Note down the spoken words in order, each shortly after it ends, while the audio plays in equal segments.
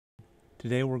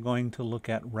Today we're going to look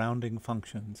at rounding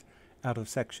functions out of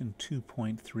section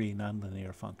 2.3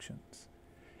 nonlinear functions.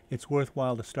 It's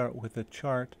worthwhile to start with a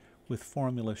chart with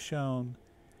formulas shown.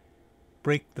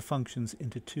 Break the functions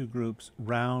into two groups: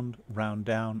 round, round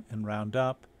down, and round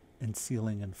up, and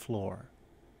ceiling and floor.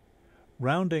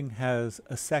 Rounding has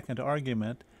a second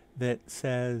argument that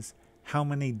says how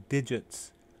many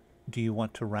digits do you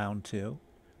want to round to,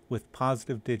 with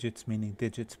positive digits meaning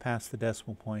digits past the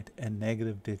decimal point and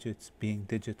negative digits being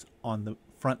digits on the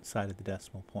front side of the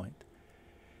decimal point.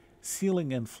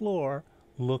 Ceiling and floor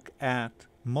look at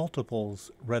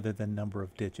multiples rather than number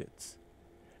of digits.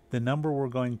 The number we're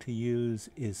going to use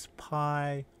is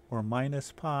pi or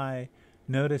minus pi.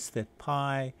 Notice that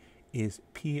pi is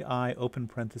pi open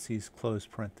parentheses close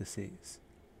parentheses.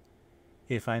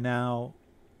 If I now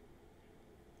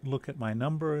look at my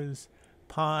numbers,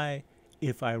 pi,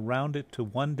 if I round it to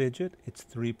one digit, it's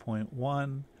 3.1,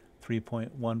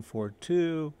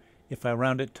 3.142. If I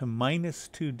round it to minus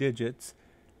two digits,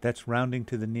 that's rounding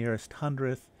to the nearest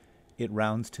hundredth. It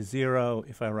rounds to 0.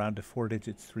 If I round to four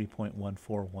digits,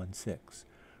 3.1416.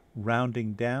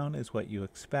 Rounding down is what you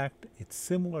expect. It's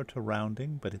similar to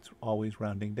rounding, but it's always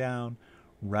rounding down.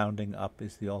 Rounding up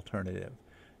is the alternative.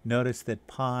 Notice that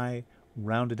pi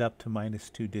rounded up to minus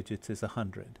two digits is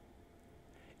 100.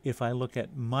 If I look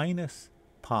at minus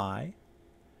pi,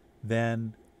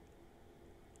 then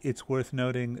it's worth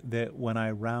noting that when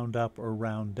I round up or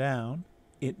round down,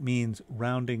 it means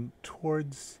rounding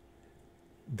towards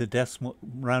the decimal,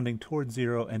 rounding towards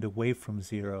 0 and away from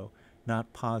 0,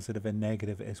 not positive and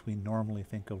negative as we normally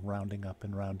think of rounding up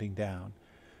and rounding down.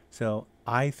 So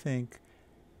I think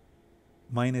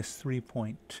minus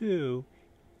 3.2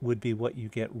 would be what you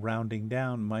get rounding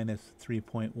down, minus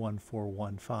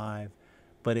 3.1415,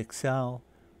 but Excel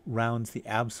rounds the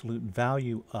absolute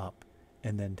value up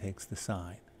and then takes the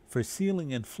sign. For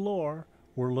ceiling and floor,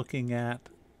 we're looking at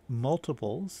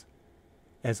multiples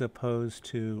as opposed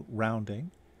to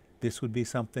rounding. This would be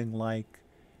something like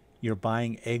you're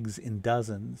buying eggs in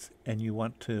dozens and you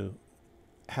want to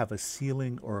have a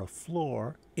ceiling or a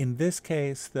floor. In this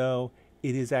case, though,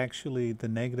 it is actually the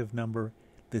negative number.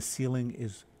 The ceiling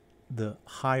is the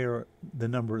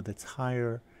number that's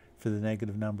higher for the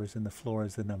negative numbers, and the floor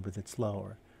is the number that's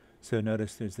lower. So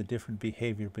notice there's a different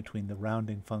behavior between the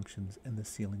rounding functions and the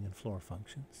ceiling and floor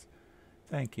functions.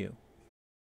 Thank you.